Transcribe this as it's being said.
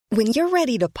When you're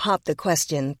ready to pop the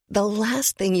question, the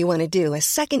last thing you want to do is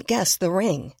second-guess the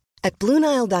ring. At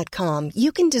BlueNile.com,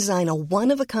 you can design a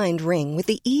one-of-a-kind ring with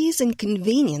the ease and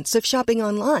convenience of shopping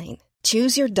online.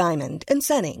 Choose your diamond and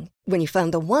setting. When you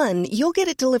find the one, you'll get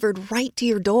it delivered right to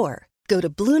your door. Go to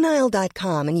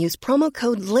BlueNile.com and use promo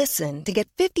code LISTEN to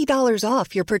get $50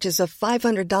 off your purchase of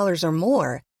 $500 or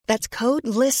more. That's code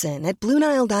LISTEN at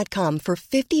BlueNile.com for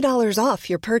 $50 off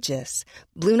your purchase.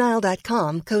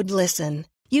 BlueNile.com, code LISTEN.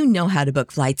 You know how to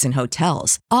book flights and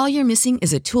hotels. All you're missing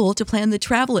is a tool to plan the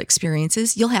travel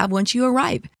experiences you'll have once you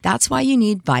arrive. That's why you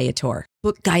need Viator.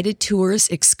 Book guided tours,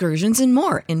 excursions, and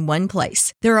more in one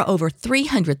place. There are over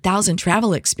 300,000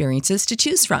 travel experiences to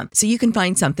choose from, so you can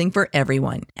find something for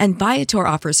everyone. And Viator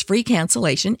offers free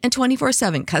cancellation and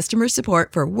 24/7 customer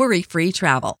support for worry-free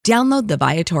travel. Download the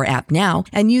Viator app now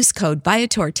and use code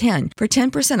Viator10 for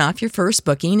 10% off your first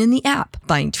booking in the app.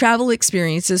 Find travel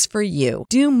experiences for you.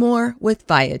 Do more with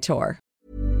Viator.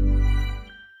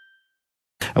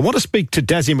 I want to speak to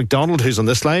Desi McDonald, who's on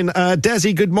this line.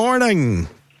 Desi, good morning.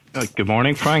 Good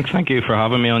morning, Frank. Thank you for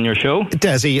having me on your show.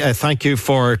 Desi, thank you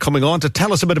for coming on to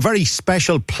tell us about a very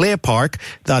special play park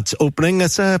that's opening.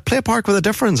 It's a play park with a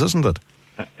difference, isn't it?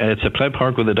 It's a play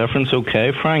park with a difference,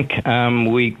 okay, Frank.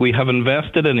 We have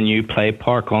invested in a new play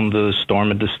park on the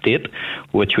Stormont Estate,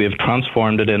 which we have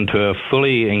transformed it into a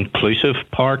fully inclusive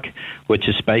park, which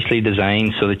is specially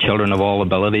designed so that children of all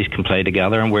abilities can play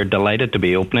together. And we're delighted to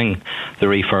be opening the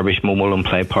refurbished Mo Mowlam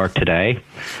Play Park today.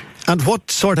 And what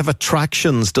sort of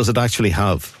attractions does it actually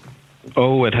have?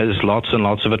 Oh, it has lots and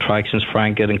lots of attractions,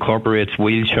 Frank. It incorporates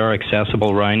wheelchair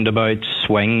accessible roundabouts,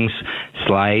 swings,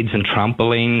 slides and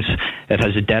trampolines. It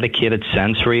has a dedicated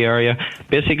sensory area.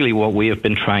 Basically what we have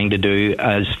been trying to do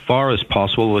as far as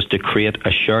possible was to create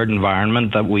a shared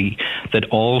environment that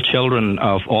all children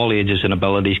of all ages and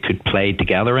abilities could play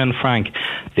together in, Frank.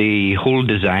 The whole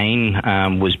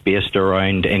design was based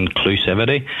around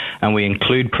inclusivity, and we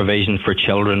include provision for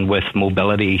children with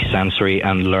mobility, sensory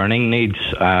and learning needs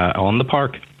on the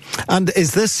park. And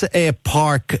is this a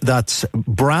park that's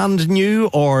brand new,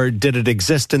 or did it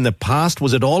exist in the past?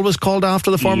 Was it always called after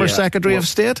the former Secretary of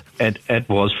State? It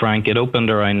was, Frank. It opened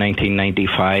around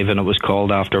 1995 and it was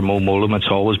called after Mo Mowlam. It's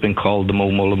always been called the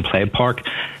Mo Mowlam Play Park.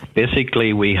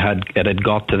 Basically, it had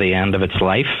got to the end of its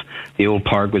life. The old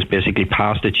park was basically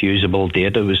past its usable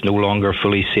date. It was no longer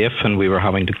fully safe and we were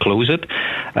having to close it.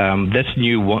 This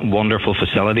new wonderful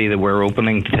facility that we're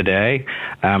opening today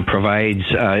provides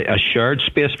a shared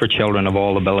space for children of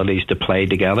all abilities to play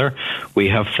together. We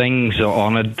have things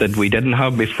on it that we didn't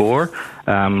have before,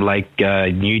 like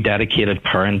a new dedicated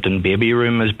parent and baby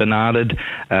room has been added.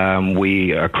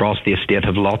 We, across the estate,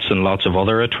 have lots and lots of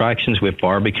other attractions with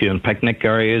barbecue and picnic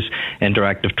areas,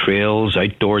 interactive trails,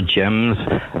 outdoor gyms.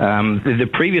 The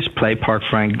previous play park,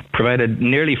 Frank, provided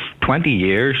nearly 20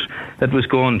 years. It was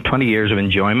going 20 years of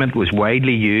enjoyment, was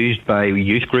widely used by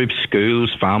youth groups,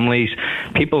 schools, families,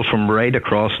 people from right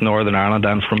across Northern Ireland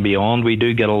and from beyond. We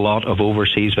do get a lot of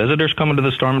overseas visitors coming to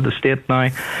the Stormont Estate now.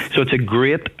 So it's a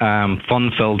great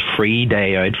fun-filled free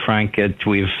day out, Frank. The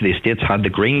estate's had the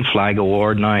Green Flag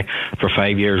Award now for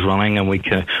 5 years running, and we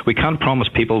can't promise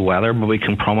people weather, but we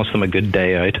can promise them a good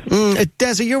day out.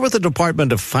 Desi, you're with the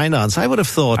Department of Finance. I would have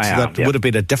thought would have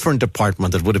been a different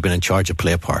department that would have been in charge of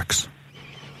play parks.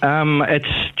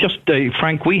 It's just,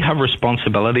 Frank, we have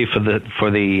responsibility for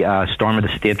the Stormont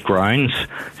Estate grounds,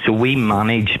 so we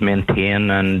manage, maintain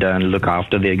and look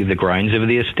after the grounds of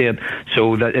the estate.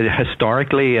 So that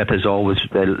historically it has always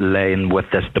lain with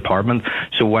this department.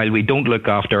 So while we don't look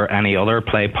after any other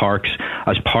play parks,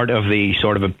 as part of the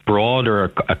sort of a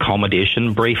broader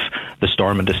accommodation brief, the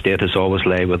Stormont Estate has always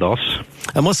lay with us.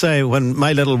 I must say, when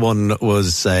my little one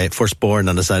was first born,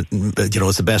 and it's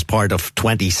the best part of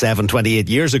 28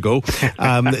 years ago,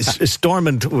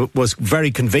 Stormont was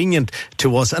very convenient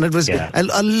to us, and it was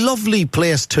a lovely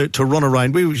place to run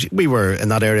around. We were in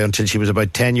that area until she was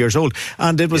about 10 years old,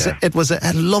 and it was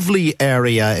a lovely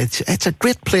area. It's a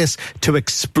great place to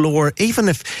explore, even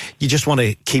if you just want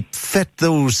to keep fit.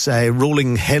 Those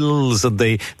rolling hills and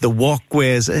the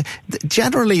walkways.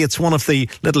 Generally, it's one of the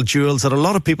little jewels that a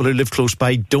lot of people who live close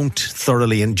by don't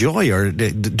thoroughly enjoy, or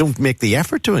don't make the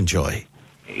effort to enjoy.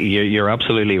 You're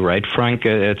absolutely right, Frank.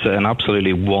 It's an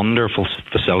absolutely wonderful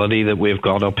facility that we've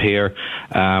got up here.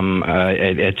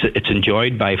 It's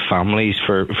enjoyed by families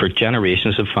for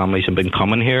generations of families have been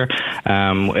coming here.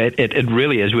 It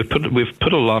really is. We've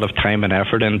put a lot of time and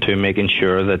effort into making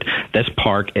sure that this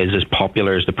park is as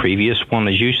popular as the previous one.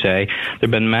 As you say, there've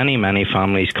been many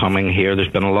families coming here. There's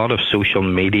been a lot of social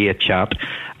media chat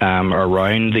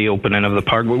around the opening of the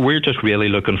park. We're just really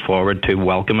looking forward to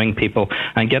welcoming people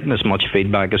and getting as much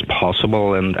feedback back as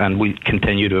possible, and we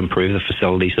continue to improve the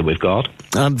facilities that we've got.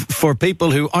 And for people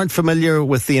who aren't familiar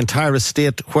with the entire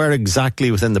estate, where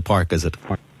exactly within the park is it?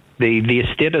 The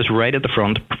estate is right at the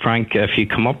front, Frank. If you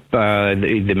come up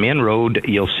the main road,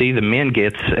 you'll see the main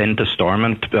gates into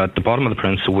Stormont at the bottom of the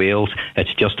Prince of Wales.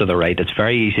 It's just to the right. It's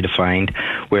very easy to find.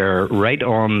 We're right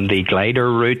on the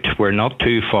glider route. We're not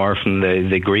too far from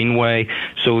the Greenway.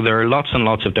 So there are lots and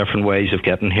lots of different ways of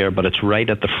getting here, but it's right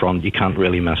at the front. You can't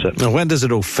really miss it. Now, when does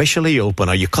it officially open?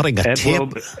 Are you cutting a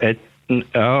tape?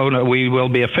 Oh, no, we will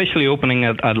be officially opening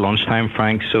at lunchtime,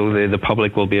 Frank, so the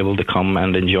public will be able to come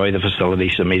and enjoy the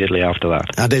facilities immediately after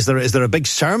that. And is there a big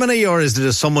ceremony, or is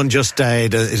there someone just jump on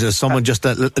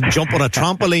a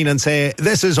trampoline and say,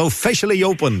 this is officially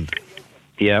opened?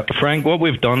 Yeah, Frank, what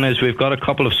we've done is we've got a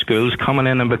couple of schools coming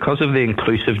in, and because of the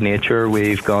inclusive nature,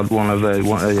 we've got one of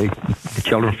the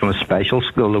children from a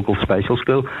local special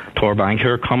school,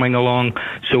 Torbanker, coming along.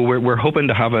 So we're hoping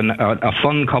to have a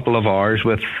fun couple of hours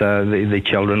with the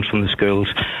children from the schools,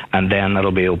 and then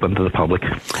it'll be open to the public.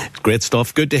 Great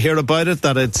stuff. Good to hear about it,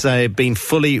 that it's been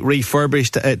fully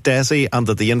refurbished at Desi, and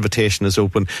that the invitation is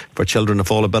open for children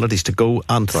of all abilities to go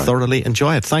and thoroughly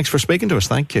enjoy it. Thanks for speaking to us.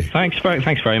 Thank you. Thanks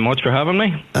very much for having me.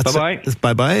 Bye-bye.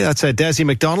 Bye-bye. That's Desi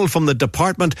McDonald from the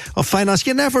Department of Finance.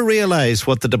 You never realise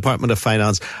what the Department of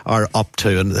Finance are up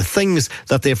to and the things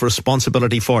that they have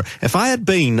responsibility for. If I had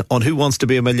been on Who Wants to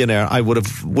Be a Millionaire, I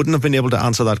wouldn't have been able to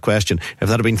answer that question. If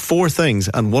that had been 4 things,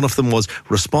 and one of them was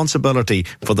responsibility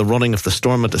for the running of the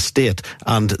Stormont estate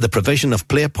and the provision of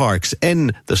play parks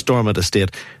in the Stormont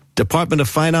estate. Department of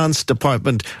Finance,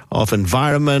 Department of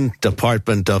Environment,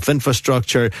 Department of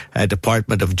Infrastructure,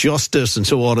 Department of Justice, and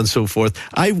so on and so forth.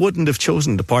 I wouldn't have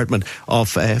chosen Department of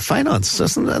Finance.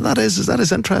 That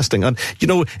is interesting. And, you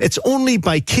know, it's only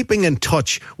by keeping in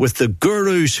touch with the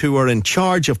gurus who are in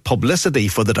charge of publicity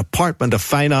for the Department of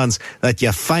Finance that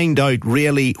you find out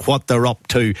really what they're up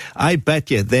to. I bet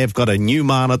you they've got a new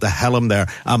man at the helm there,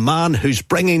 a man who's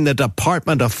bringing the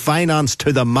Department of Finance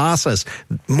to the masses.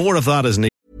 More of that is needed.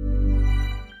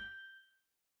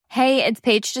 Hey, it's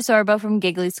Paige DeSorbo from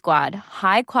Giggly Squad.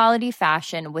 High quality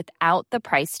fashion without the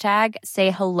price tag.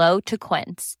 Say hello to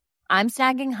Quince. I'm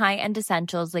snagging high-end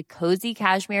essentials like cozy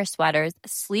cashmere sweaters,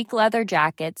 sleek leather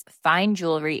jackets, fine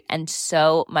jewelry, and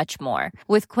so much more.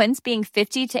 With Quince being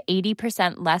 50 to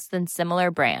 80% less than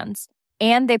similar brands.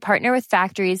 And they partner with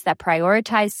factories that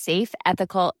prioritize safe,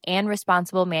 ethical, and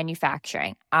responsible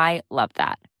manufacturing. I love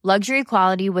that. Luxury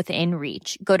quality within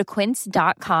reach. Go to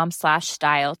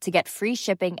quince.com/style to get free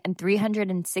shipping and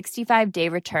 365-day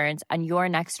returns on your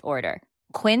next order.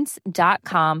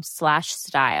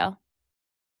 Quince.com/style.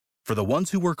 For the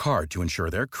ones who work hard to ensure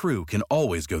their crew can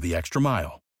always go the extra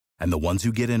mile, and the ones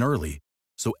who get in early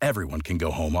so everyone can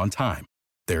go home on time,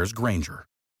 there's Grainger,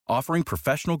 offering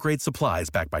professional-grade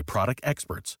supplies backed by product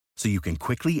experts so you can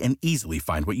quickly and easily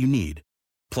find what you need.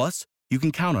 Plus, you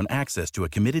can count on access to a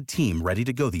committed team ready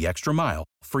to go the extra mile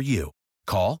for you.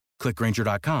 Call, click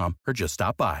Grainger.com, or just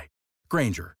stop by.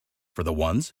 Grainger, for the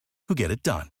ones who get it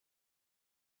done.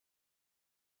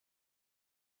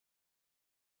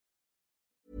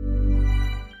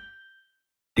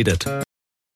 It.